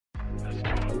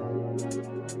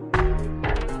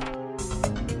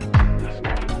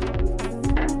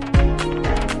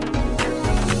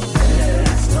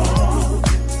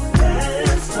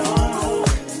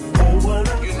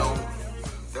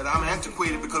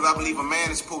because I believe a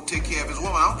man is supposed to take care of his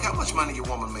woman. I don't care how much money your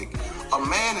woman make. A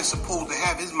man is supposed to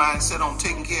have his mind set on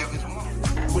taking care of his woman.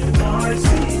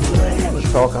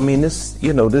 Talk. I mean,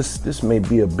 this may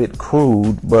be a bit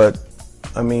crude, but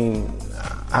I mean,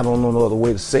 I don't know no other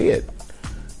way to say it.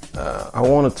 I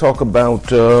want to talk about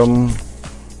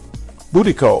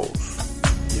booty calls.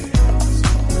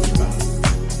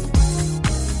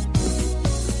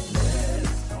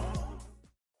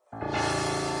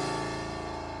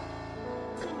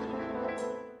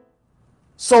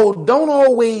 So don't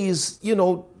always,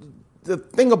 the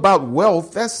thing about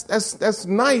wealth, that's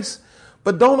nice,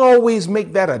 but don't always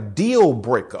make that a deal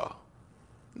breaker.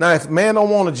 Now, if a man don't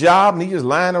want a job and he's just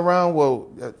lying around, well,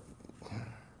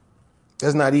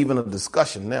 there's not even a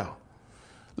discussion now.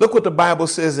 Look what the Bible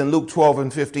says in Luke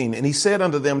 12:15. And he said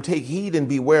unto them, take heed and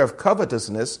beware of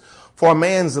covetousness, for a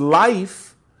man's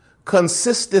life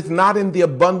consisteth not in the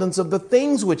abundance of the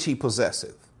things which he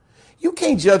possesseth. You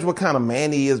can't judge what kind of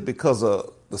man he is because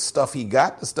of the stuff he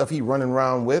got, the stuff he running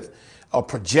around with, or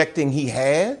projecting he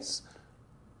has.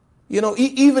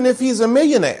 Even if he's a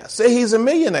millionaire, say he's a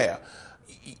millionaire.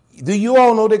 Do you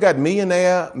all know they got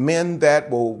millionaire men that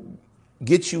will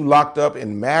get you locked up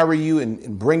and marry you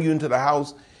and bring you into the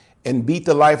house and beat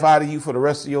the life out of you for the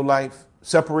rest of your life,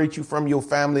 separate you from your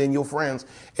family and your friends,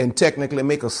 and technically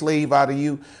make a slave out of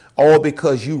you, all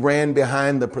because you ran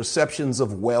behind the perceptions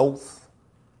of wealth?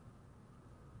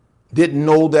 Didn't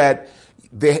know that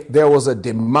there was a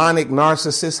demonic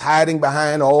narcissist hiding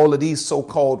behind all of these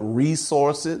so-called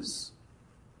resources?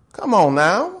 Come on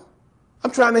now.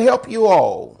 I'm trying to help you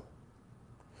all.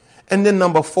 And then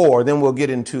number 4, then we'll get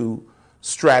into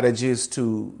strategies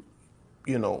to,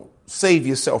 save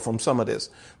yourself from some of this.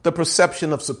 The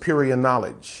perception of superior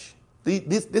knowledge.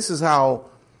 These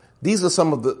are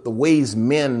some of the ways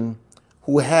men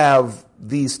who have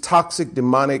these toxic,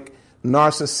 demonic,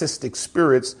 narcissistic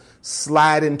spirits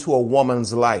slide into a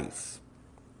woman's life.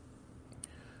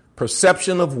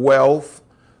 Perception of wealth,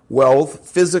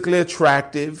 physically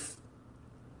attractive,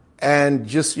 and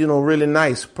just, really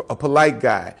nice, a polite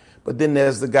guy. But then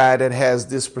there's the guy that has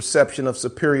this perception of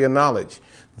superior knowledge.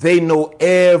 They know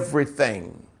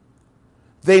everything.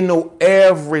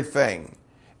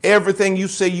 Everything you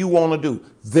say you want to do,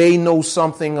 they know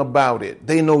something about it.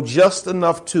 They know just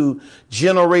enough to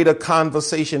generate a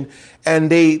conversation, and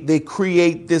they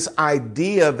create this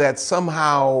idea that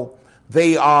somehow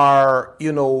they are,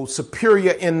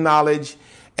 superior in knowledge,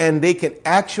 and they can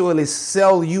actually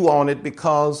sell you on it,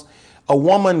 because a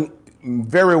woman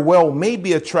very well may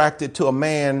be attracted to a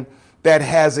man that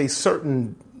has a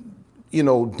certain,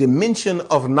 dimension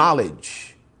of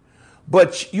knowledge.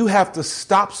 But you have to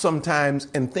stop sometimes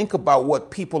and think about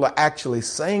what people are actually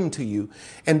saying to you.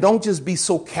 And don't just be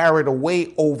so carried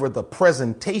away over the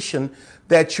presentation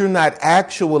that you're not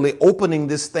actually opening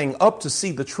this thing up to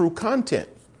see the true content.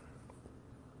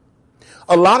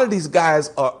 A lot of these guys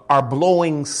are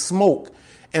blowing smoke,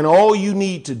 and all you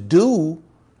need to do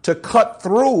to cut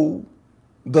through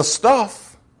the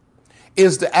stuff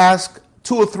is to ask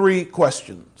 2 or 3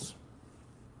 questions.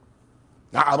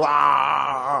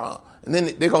 And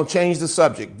then they're going to change the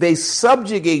subject. They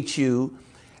subjugate you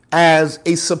as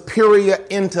a superior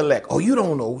intellect. Oh, you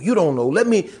don't know. Let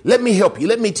me help you.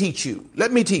 Let me teach you.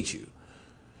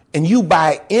 And you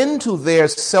buy into their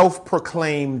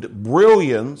self-proclaimed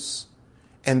brilliance,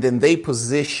 and then they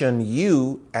position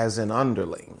you as an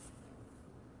underling.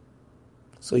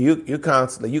 So you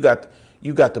constantly, you got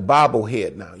the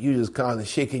bobblehead now. You just constantly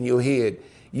shaking your head.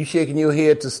 You shaking your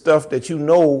head to stuff that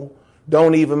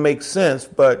don't even make sense,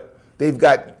 but they've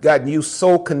gotten you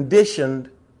so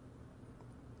conditioned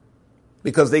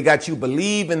because they got you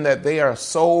believing that they are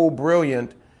so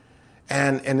brilliant.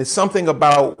 And it's something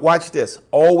about, watch this,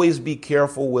 always be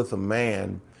careful with a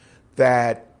man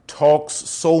that talks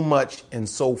so much and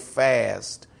so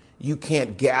fast, you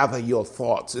can't gather your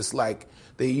thoughts. It's like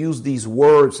they use these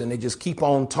words and they just keep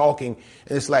on talking.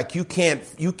 And it's like you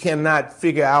cannot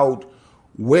figure out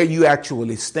where you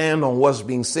actually stand on what's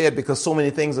being said, because so many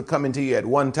things are coming to you at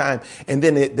one time. And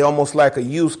then they're almost like a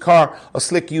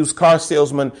slick used car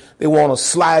salesman. They want to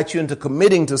slide you into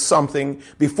committing to something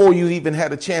before you even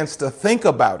had a chance to think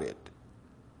about it.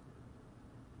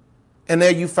 And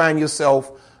there you find yourself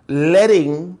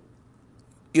letting,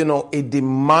 a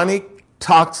demonic,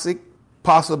 toxic,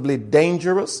 possibly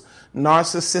dangerous,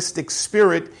 narcissistic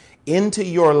spirit into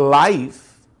your life,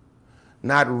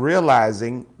 not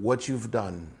realizing what you've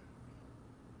done.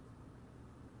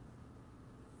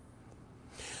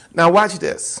 Now watch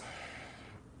this.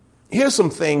 Here's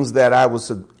some things that I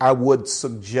would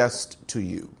suggest to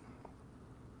you.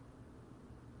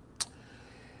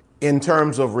 in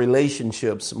terms of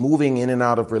relationships, moving in and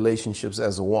out of relationships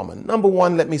as a woman. Number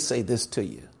one, let me say this to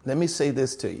you.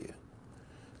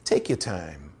 Take your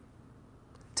time.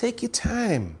 Take your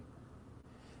time.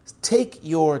 Take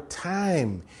your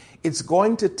time. It's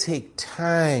going to take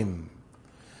time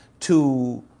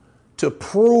to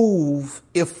prove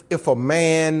if a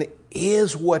man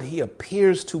is what he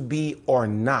appears to be or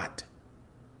not.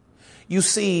 You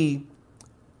see,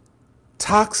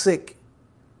 toxic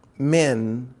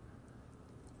men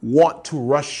want to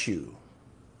rush you.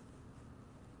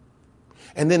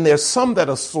 And then there's some that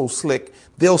are so slick,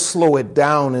 they'll slow it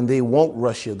down and they won't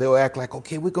rush you. They'll act like,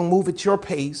 okay, we're going to move at your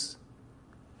pace.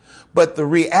 But the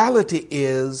reality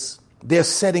is they're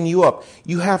setting you up.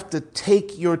 You have to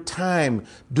take your time.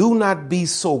 Do not be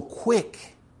so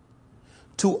quick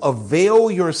to avail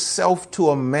yourself to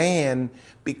a man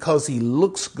because he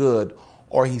looks good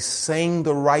or he's saying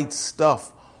the right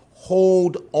stuff.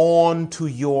 Hold on to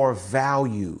your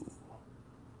value.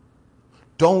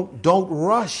 Don't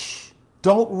rush.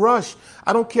 Don't rush.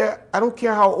 I don't care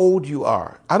how old you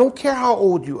are. Oh,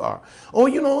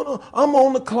 I'm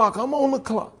on the clock.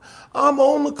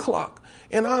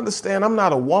 And I understand I'm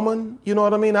not a woman. You know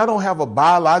what I mean? I don't have a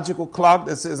biological clock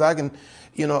that says I can,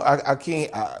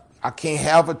 I can't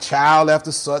have a child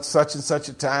after such and such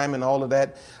a time and all of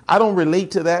that. I don't relate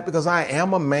to that because I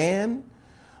am a man.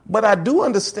 But I do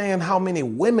understand how many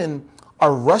women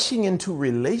are rushing into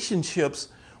relationships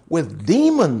with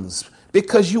demons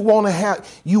because you want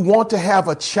to have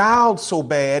a child so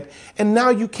bad, and now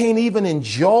you can't even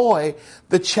enjoy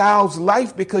the child's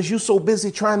life because you're so busy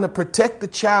trying to protect the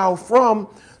child from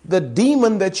the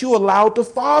demon that you allowed to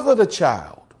father the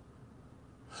child.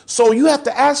 So you have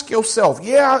to ask yourself,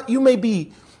 you may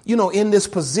be, in this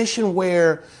position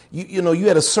where you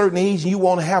at a certain age and you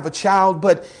want to have a child,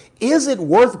 but is it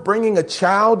worth bringing a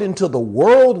child into the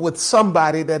world with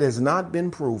somebody that has not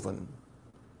been proven?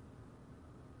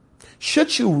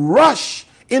 Should you rush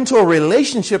into a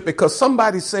relationship because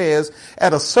somebody says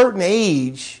at a certain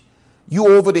age, you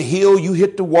over the hill, you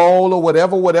hit the wall or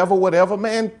whatever,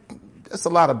 man, that's a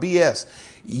lot of BS.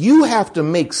 You have to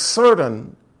make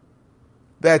certain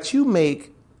that you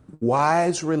make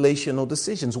wise relational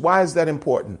decisions. Why is that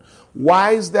important?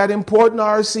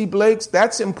 R.C. Blakes?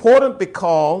 That's important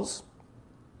because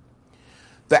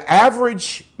the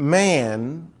average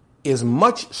man is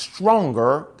much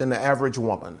stronger than the average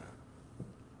woman.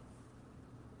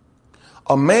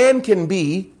 A man can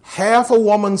be half a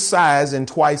woman's size and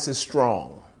twice as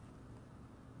strong.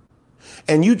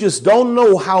 And you just don't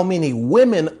know how many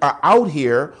women are out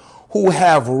here who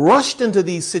have rushed into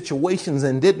these situations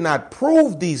and did not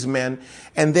prove these men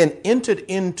and then entered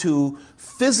into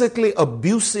physically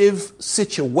abusive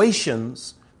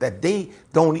situations that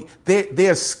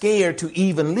they're scared to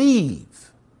even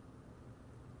leave.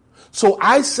 So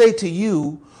I say to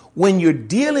you, when you're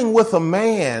dealing with a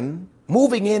man,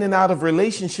 moving in and out of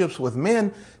relationships with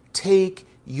men, take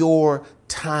your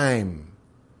time.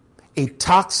 A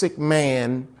toxic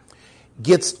man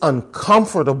gets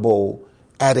uncomfortable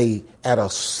at a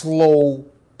slow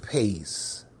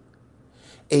pace.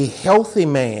 A healthy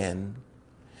man,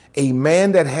 a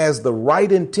man that has the right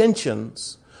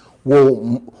intentions,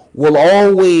 will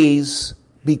always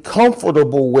be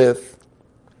comfortable with,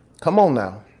 come on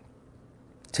now,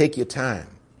 take your time.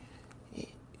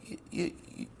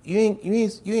 You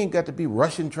ain't got to be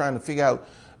rushing trying to figure out,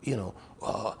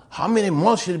 how many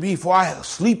months should it be before I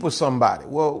sleep with somebody?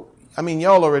 Well,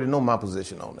 y'all already know my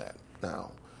position on that.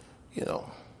 Now,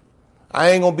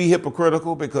 I ain't going to be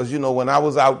hypocritical because, when I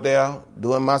was out there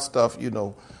doing my stuff,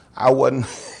 I wasn't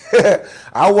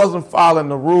I wasn't following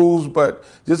the rules, but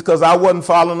just because I wasn't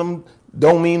following them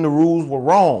don't mean the rules were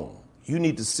wrong. You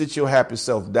need to sit your happy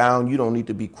self down. You don't need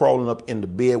to be crawling up in the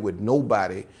bed with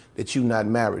nobody that you're not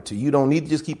married to. You don't need to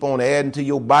just keep on adding to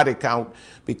your body count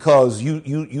because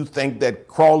you think that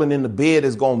crawling in the bed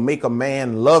is going to make a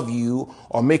man love you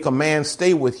or make a man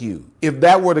stay with you. If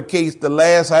that were the case, the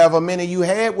last however many you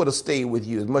had would have stayed with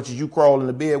you as much as you crawl in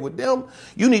the bed with them.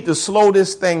 You need to slow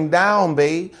this thing down,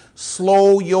 babe.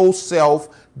 Slow yourself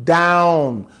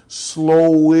down.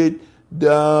 Slow it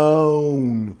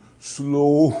down.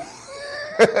 Slow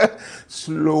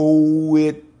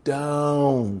it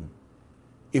down.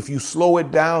 If you slow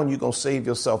it down, you're going to save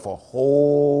yourself a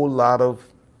whole lot of.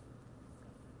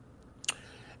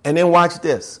 And then watch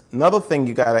this. Another thing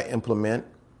you got to implement.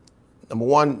 Number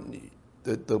one,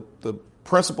 the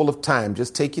principle of time.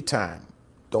 Just take your time.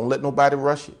 Don't let nobody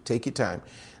rush you. Take your time.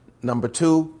 Number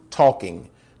two, talking.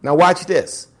 Now watch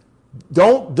this.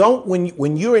 Don't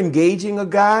when you're engaging a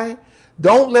guy,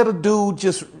 don't let a dude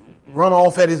just run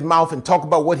off at his mouth and talk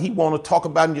about what he want to talk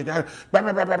about. And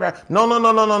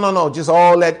no. Just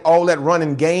all that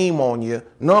running game on you.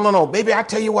 No. Baby, I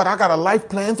tell you what, I got a life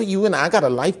plan for you and I got a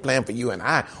life plan for you and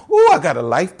I. Ooh, I got a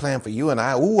life plan for you and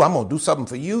I. Ooh, I'm going to do something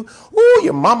for you. Ooh,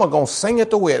 your mama going to sing at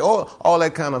the wedding. All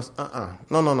that kind of,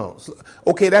 No.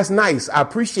 Okay, that's nice. I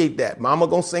appreciate that. Mama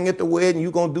going to sing at the wedding.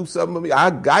 You going to do something for me. I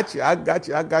got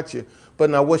you. But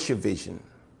now what's your vision?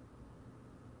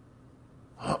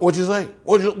 What'd you say?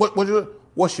 What's your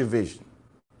vision?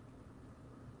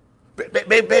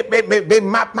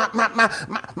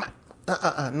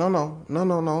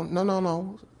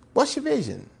 No. What's your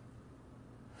vision?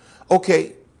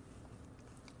 Okay.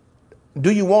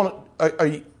 Do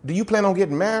you plan on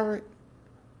getting married?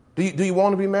 Do you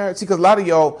want to be married? See, because a lot of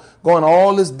y'all going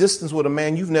all this distance with a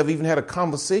man, you've never even had a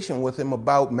conversation with him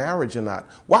about marriage or not.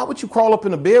 Why would you crawl up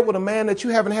in a bed with a man that you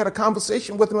haven't had a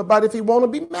conversation with him about if he want to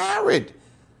be married?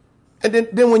 And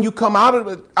then when you come out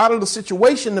of the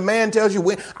situation, the man tells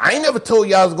you, I ain't never told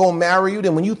you I was going to marry you.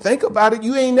 Then when you think about it,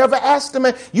 you ain't never asked the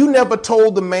man. You never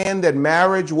told the man that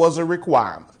marriage was a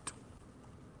requirement.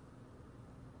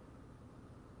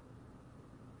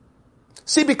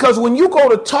 See, because when you go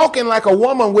to talking like a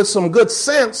woman with some good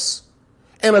sense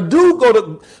and a dude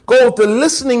go to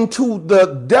listening to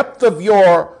the depth of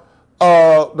your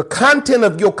the content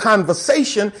of your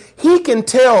conversation, he can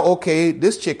tell, okay,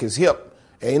 this chick is hip.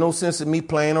 Ain't no sense in me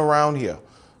playing around here.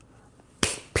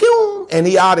 Pew! And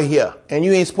he out of here. And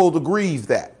you ain't supposed to grieve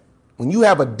that. When you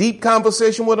have a deep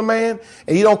conversation with a man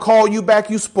and he don't call you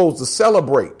back, you're supposed to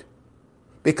celebrate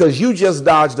because you just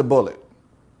dodged a bullet.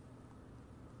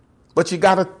 But you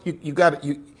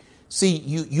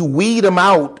weed them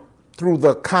out through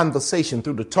the conversation,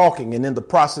 through the talking. And in the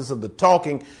process of the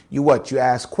talking, you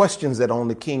ask questions that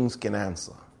only kings can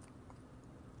answer.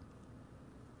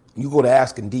 You go to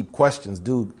asking deep questions,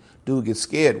 dude gets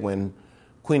scared. When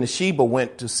Queen of Sheba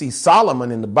went to see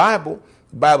Solomon in the Bible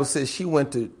says she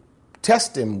went to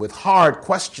test him with hard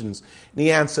questions, and he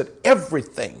answered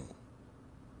everything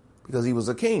because he was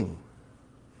a king.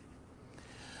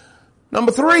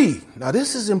 Number 3. Now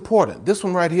this is important. This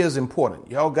one right here is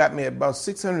important. Y'all got me at about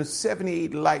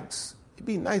 678 likes. It'd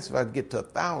be nice if I could get to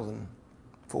 1,000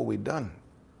 before we're done.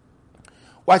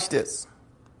 Watch this.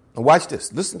 Now watch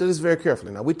this. Listen to this very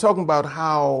carefully. Now we're talking about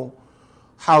how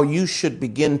you should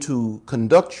begin to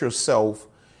conduct yourself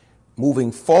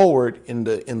moving forward in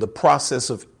the process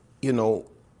of,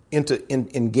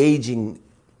 engaging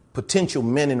potential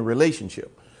men in a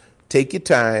relationship. Take your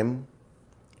time.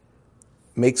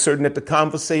 Make certain that the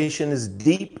conversation is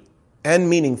deep and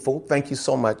meaningful. Thank you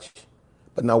so much.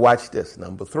 But now watch this.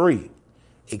 Number 3,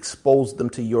 expose them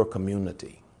to your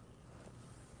community.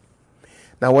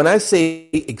 Now, when I say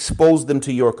expose them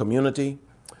to your community,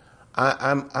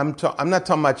 I'm not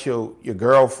talking about your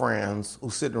girlfriends who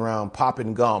sitting around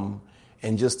popping gum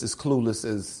and just as clueless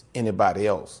as anybody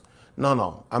else.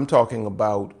 No. I'm talking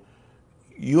about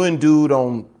you and dude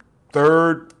on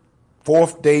 3rd,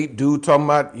 4th date, dude talking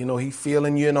about, he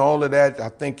feeling you and all of that. I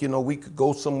think, we could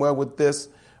go somewhere with this.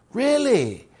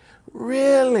 Really?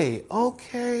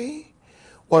 Okay.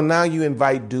 Well, now you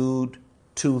invite dude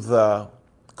to the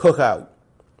cookout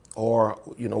or,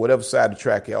 whatever side of the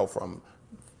track y'all from,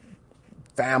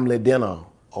 family dinner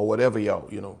or whatever y'all,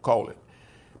 call it.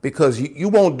 Because you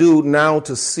want dude now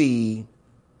to see,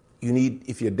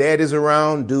 if your daddy's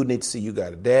around, dude needs to see you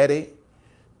got a daddy.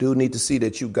 Dude need to see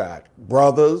that you got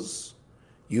brothers.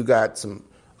 You got some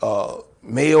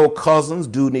male cousins.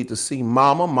 Dude need to see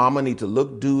mama. Mama need to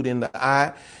look dude in the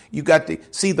eye. You got to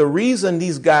see the reason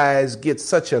these guys get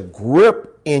such a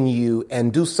grip in you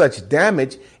and do such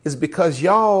damage is because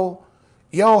y'all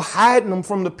hiding them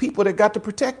from the people that got to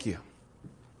protect you.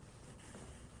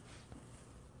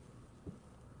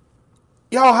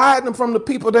 Y'all hiding them from the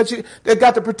people that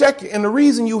got to protect you. And the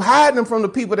reason you hiding them from the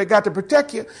people that got to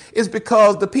protect you is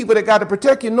because the people that got to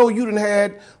protect you know you done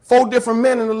had 4 different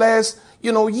men in the last,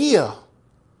 year.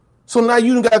 So now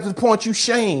you done got to the point you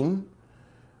shame.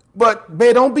 But,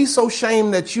 babe, don't be so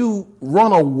shamed that you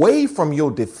run away from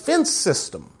your defense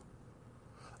system.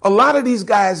 A lot of these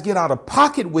guys get out of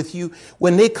pocket with you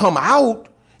when they come out.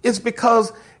 It's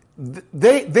because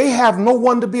they have no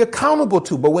one to be accountable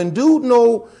to. But when dude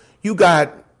know you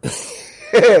got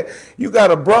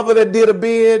a brother that did a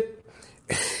bid,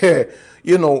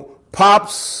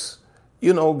 Pops,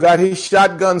 got his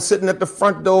shotgun sitting at the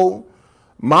front door.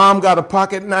 Mom got a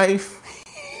pocket knife.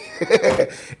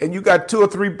 And you got 2 or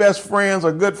 3 best friends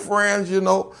or good friends,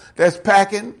 that's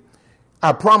packing.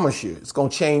 I promise you, it's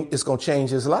going to change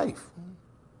his life.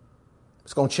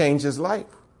 It's going to change his life.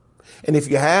 And if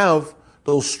you have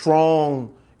those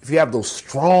strong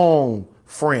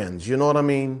friends. You know what I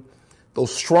mean?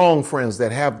 Those strong friends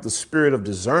that have the spirit of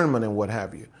discernment and what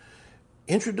have you.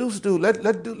 Introduce dude.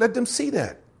 Let them see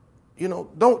that. You know,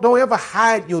 don't ever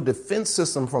hide your defense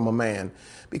system from a man,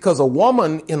 because a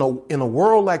woman in a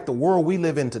world like the world we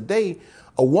live in today,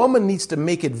 a woman needs to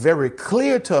make it very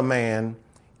clear to a man,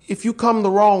 if you come the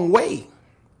wrong way,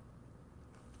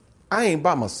 I ain't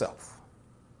by myself.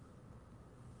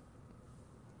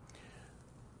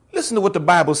 Listen to what the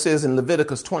Bible says in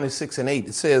Leviticus 26:8.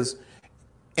 It says,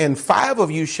 and 5 of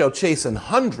you shall chase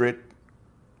 100,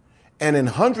 and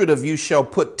 100 of you shall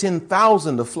put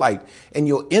 10,000 to flight, and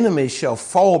your enemies shall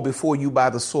fall before you by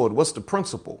the sword. What's the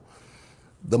principle?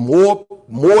 The more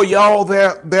y'all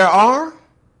there are,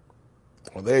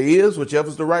 or there is,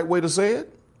 whichever's the right way to say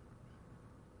it,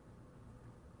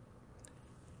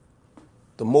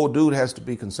 the more dude has to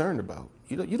be concerned about.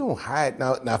 You don't hide.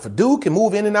 Now, if a dude can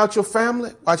move in and out your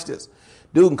family, watch this.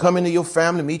 Dude can come into your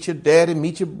family, meet your daddy,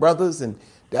 meet your brothers, and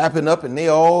dapping up, and they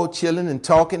all chilling and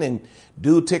talking, and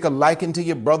dude take a liking to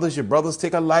your brothers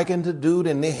take a liking to dude,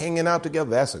 and they hanging out together.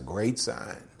 That's a great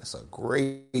sign. That's a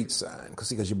great sign.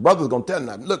 Because your brother's going to tell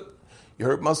them, look, you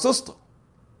hurt my sister.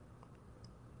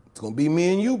 It's going to be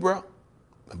me and you, bro.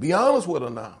 Be honest with her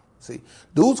now. See,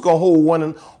 dudes going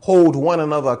to hold one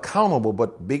another accountable.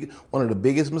 But one of the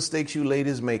biggest mistakes you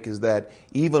ladies make is that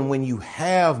even when you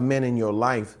have men in your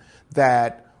life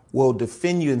that will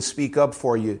defend you and speak up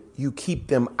for you, you keep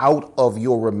them out of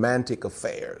your romantic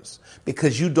affairs,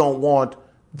 because you don't want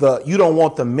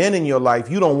the men in your life.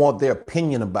 You don't want their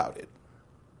opinion about it.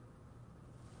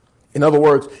 In other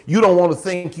words, you don't want to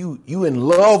think you in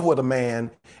love with a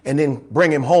man and then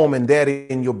bring him home and daddy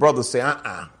and your brother say,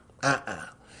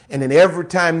 And then every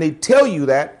time they tell you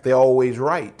that, they're always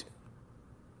right.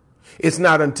 It's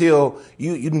not until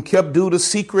you done kept dude a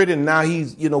secret and now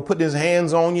he's, putting his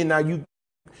hands on you. Now you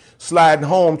sliding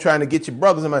home trying to get your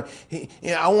brothers.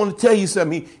 I want to tell you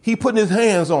something. He putting his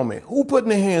hands on me. Who putting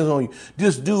their hands on you?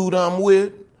 This dude I'm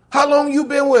with. How long you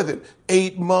been with him?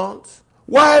 8 months.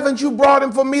 Why haven't you brought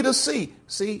him for me to see?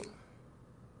 See,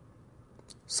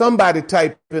 somebody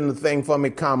type in the thing for me,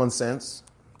 common sense.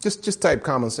 Just type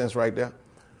common sense right there.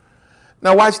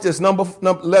 Now watch this.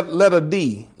 Letter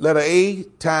D. Letter A,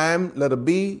 time. Letter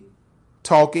B,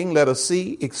 talking. Letter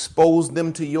C, expose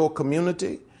them to your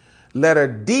community. Letter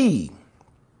D,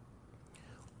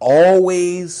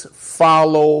 always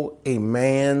follow a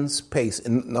man's pace.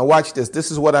 And now watch this.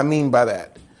 This is what I mean by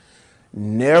that.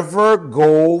 Never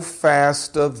go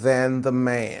faster than the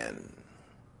man.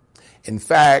 In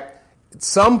fact, at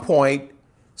some point,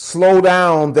 slow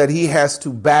down that he has to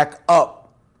back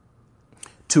up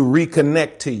to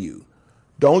reconnect to you.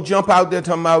 Don't jump out there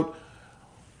talking about,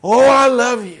 oh, I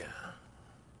love you.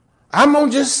 I'm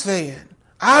going to just say it.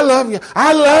 I love you.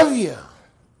 I love you.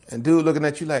 And dude looking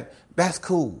at you like, that's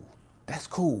cool. That's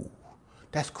cool.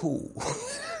 That's cool.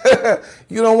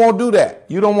 You don't want to do that.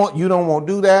 You don't want to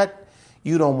do that.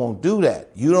 You don't want to do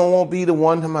that. You don't want to be the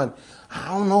one to, I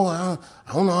don't know. I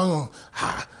don't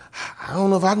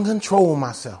know if I can control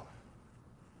myself.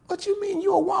 What you mean?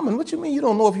 You're a woman. What you mean you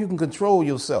don't know if you can control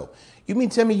yourself? You mean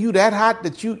tell me you that hot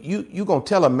that you gonna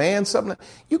tell a man something?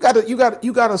 You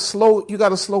gotta slow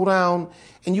down,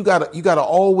 and you gotta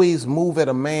always move at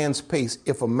a man's pace.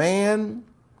 If a man,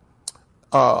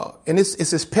 and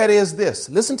it's as petty as this.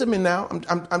 Listen to me now.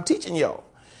 I'm teaching y'all.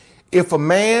 If a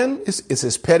man, it's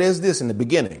as petty as this in the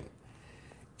beginning.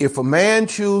 If a man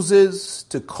chooses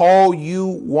to call you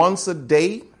once a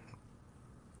day,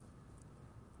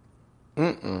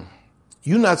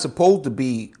 you're not supposed to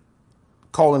be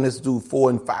calling this dude 4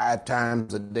 and 5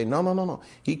 times a day. No.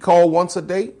 He called once a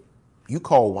day. You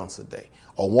call once a day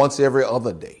or once every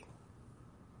other day.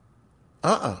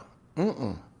 No.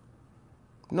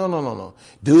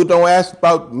 Dude, don't ask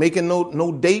about making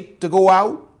no date to go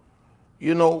out.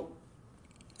 You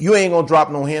ain't gonna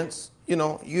drop no hints.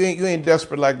 You ain't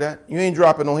desperate like that. You ain't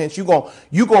dropping no hints. You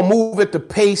gonna move at the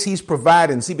pace he's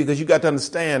providing. See, because you got to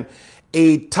understand,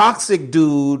 a toxic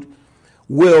dude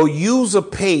will use a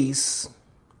pace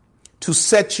to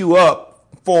set you up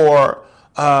for,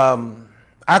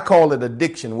 I call it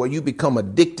addiction, where you become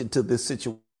addicted to this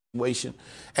situation.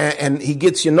 And he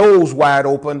gets your nose wide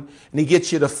open and he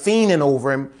gets you to fiending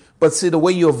over him. But see, the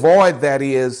way you avoid that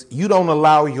is you don't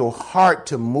allow your heart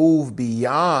to move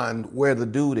beyond where the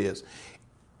dude is.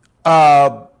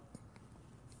 Best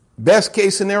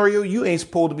case scenario, you ain't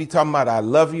supposed to be talking about I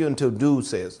love you until dude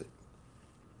says it.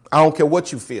 I don't care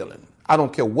what you're feeling.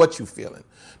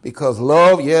 Because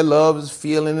love is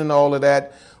feeling and all of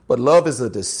that. But love is a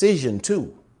decision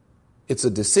too. It's a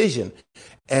decision.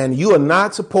 And you are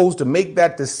not supposed to make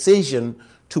that decision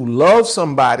to love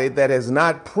somebody that has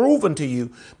not proven to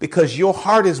you, because your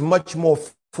heart is much more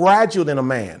fragile than a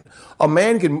man. A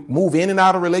man can move in and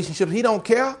out of relationships. He don't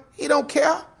care. He don't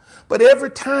care. But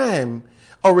every time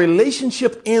a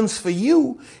relationship ends for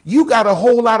you, you got a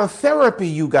whole lot of therapy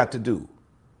you got to do.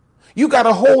 You got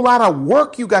a whole lot of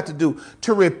work you got to do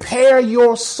to repair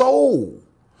your soul.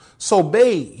 So,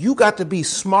 babe, you got to be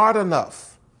smart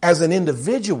enough as an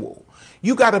individual.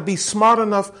 You got to be smart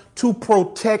enough to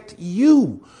protect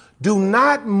you. Do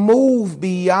not move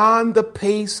beyond the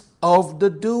pace of the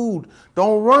dude.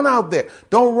 Don't run out there.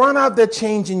 Don't run out there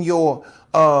changing your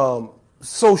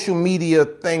social media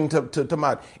thing to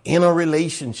my in a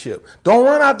relationship. Don't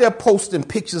run out there posting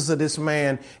pictures of this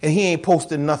man and he ain't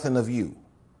posting nothing of you.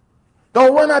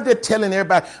 Don't run out there telling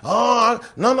everybody, oh,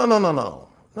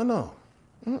 no.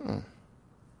 Mm-mm.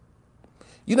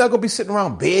 You're not going to be sitting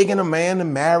around begging a man to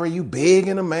marry you,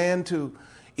 begging a man to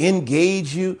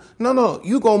engage you. No,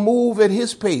 you're going to move at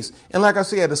his pace. And like I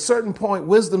say, at a certain point,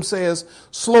 wisdom says,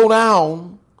 slow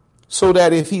down, so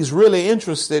that if he's really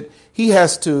interested, he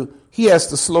has to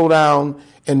slow down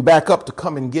and back up to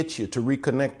come and get you, to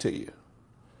reconnect to you.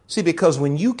 See, because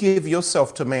when you give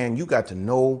yourself to man, you got to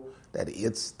know that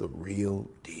it's the real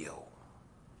deal.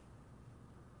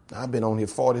 Now, I've been on here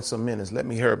 40 some minutes. Let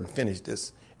me hurry up and finish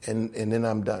this, and then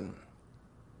I'm done.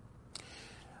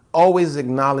 Always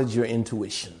acknowledge your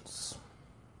intuitions.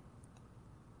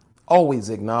 Always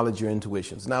acknowledge your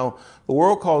intuitions. Now, the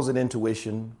world calls it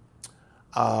intuition.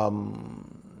 The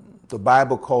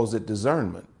Bible calls it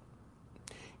discernment.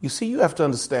 You see, you have to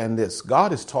understand this.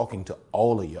 God is talking to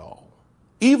all of y'all.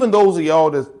 Even those of y'all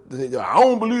that I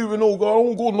don't believe in no God, I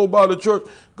don't go to nobody to church.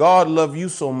 God loves you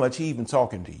so much, he even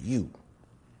talking to you.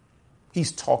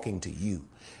 He's talking to you.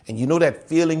 And you know that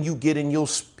feeling you get in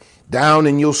down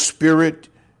in your spirit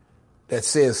that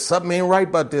says something ain't right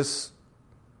about this.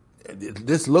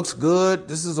 This looks good.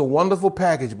 This is a wonderful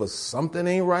package, but something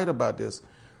ain't right about this.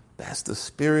 That's the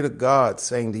Spirit of God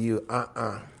saying to you,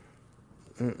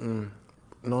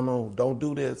 no, don't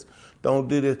do this. Don't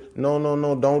do this. No,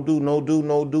 don't do, no,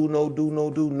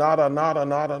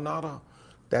 nada.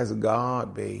 That's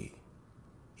God, babe.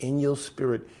 In your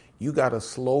spirit, you got to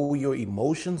slow your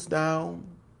emotions down,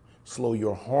 slow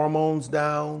your hormones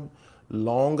down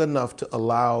long enough to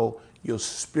allow your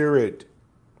spirit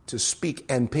to speak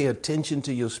and pay attention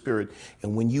to your spirit.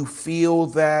 And when you feel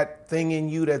that thing in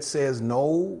you that says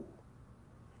no,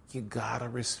 you got to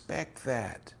respect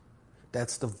that.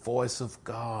 That's the voice of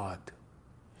God.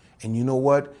 And you know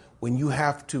what? When you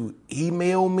have to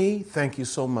email me, thank you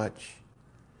so much.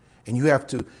 And you have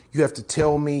to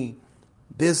tell me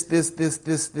this,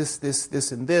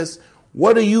 and this.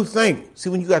 What do you think? See,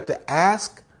 when you got to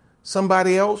ask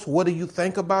somebody else, what do you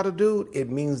think about a dude? It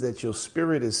means that your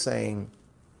spirit is saying,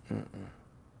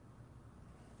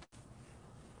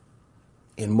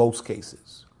 in most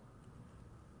cases.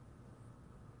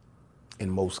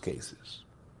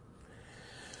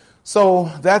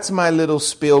 So that's my little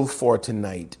spill for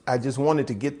tonight. I just wanted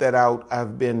to get that out.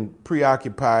 I've been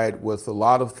preoccupied with a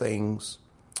lot of things.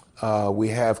 We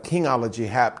have Kingology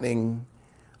happening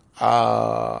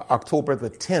October the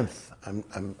 10th.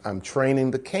 I'm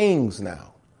training the Kings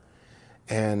now.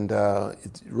 And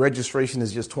registration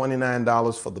is just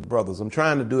 $29 for the brothers. I'm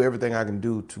trying to do everything I can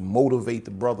do to motivate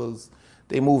the brothers.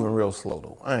 They moving real slow,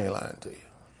 though. I ain't lying to you.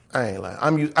 I ain't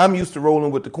lying. I'm used to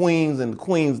rolling with the queens, and the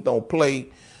queens don't play.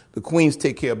 The queens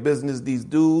take care of business. These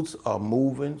dudes are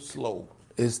moving slow.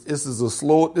 This is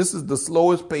the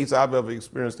slowest pace I've ever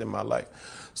experienced in my life.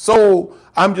 So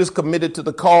I'm just committed to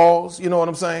the cause. You know what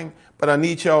I'm saying? But I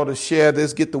need y'all to share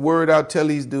this, get the word out, tell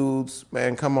these dudes,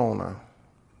 man, come on now.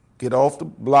 Get off the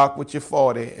block with your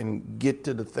 40 and get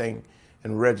to the thing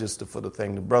and register for the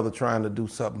thing. The brother trying to do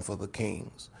something for the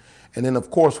Kings. And then,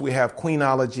 of course, we have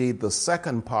Queenology, the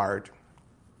second part,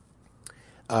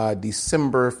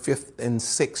 December 5th and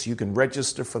 6th. You can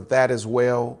register for that as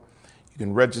well. You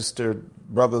can register,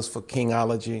 brothers, for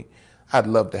Kingology. I'd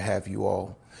love to have you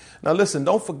all. Now, listen,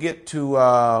 don't forget to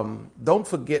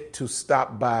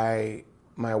stop by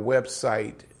my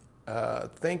website.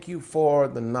 Thank you for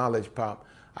the knowledge, Pop.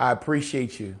 I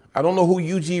appreciate you. I don't know who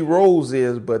UG Rose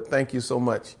is, but thank you so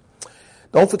much.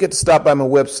 Don't forget to stop by my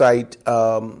website.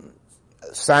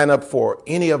 Sign up for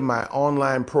any of my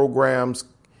online programs,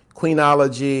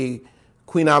 Queenology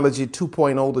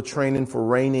 2.0, the training for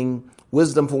reigning,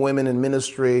 Wisdom for Women in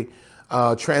Ministry,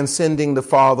 Transcending the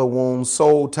Father Wound,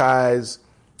 Soul Ties.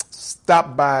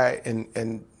 Stop by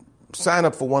and sign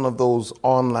up for one of those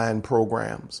online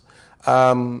programs.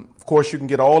 Of course, you can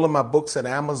get all of my books at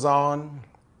Amazon.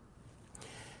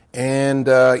 And And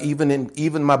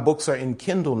even my books are in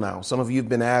Kindle now. Some of you have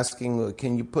been asking,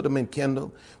 can you put them in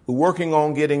Kindle? We're working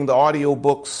on getting the audio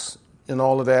books and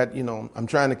all of that. You know, I'm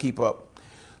trying to keep up.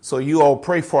 So you all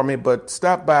pray for me, but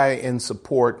stop by and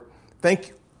support.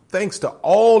 Thanks to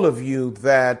all of you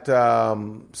that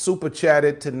super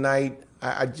chatted tonight.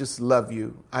 I just love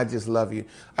you. I just love you.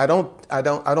 I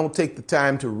don't take the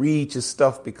time to read your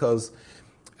stuff because,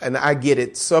 and I get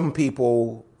it, some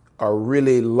people are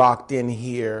really locked in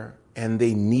here and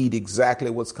they need exactly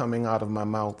what's coming out of my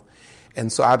mouth.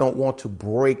 And so I don't want to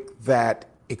break that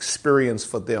experience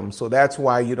for them. So that's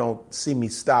why you don't see me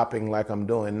stopping like I'm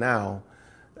doing now.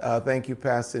 Thank you,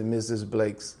 Pastor and Mrs.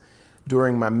 Blakes,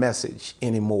 during my message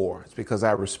anymore. It's because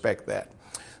I respect that.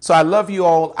 So I love you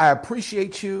all. I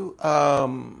appreciate you.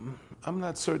 I'm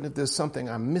not certain if there's something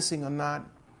I'm missing or not.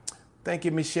 Thank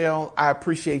you, Michelle. I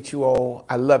appreciate you all.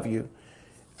 I love you.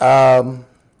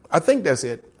 I think that's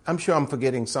it. I'm sure I'm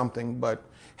forgetting something, but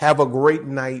have a great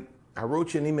night. I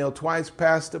wrote you an email twice.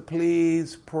 Pastor,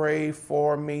 please pray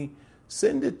for me.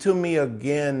 Send it to me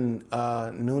again,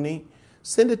 Noonie.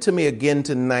 Send it to me again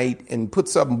tonight and put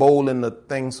something bold in the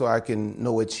thing so I can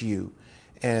know it's you.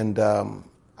 And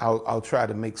I'll try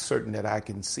to make certain that I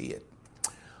can see it.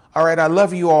 All right. I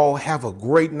love you all. Have a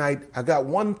great night. I got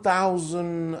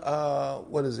 1,000,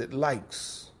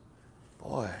 likes.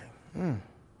 Boy.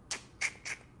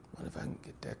 What if I can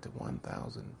get that to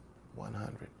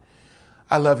 1,100?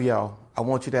 I love y'all. I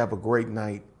want you to have a great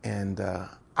night, and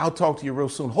I'll talk to you real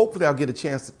soon. Hopefully I'll get a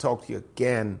chance to talk to you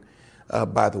again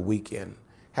by the weekend.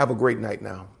 Have a great night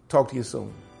now. Talk to you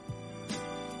soon.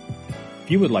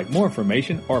 If you would like more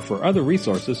information or for other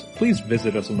resources, please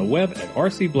visit us on the web at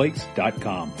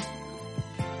rcblakes.com.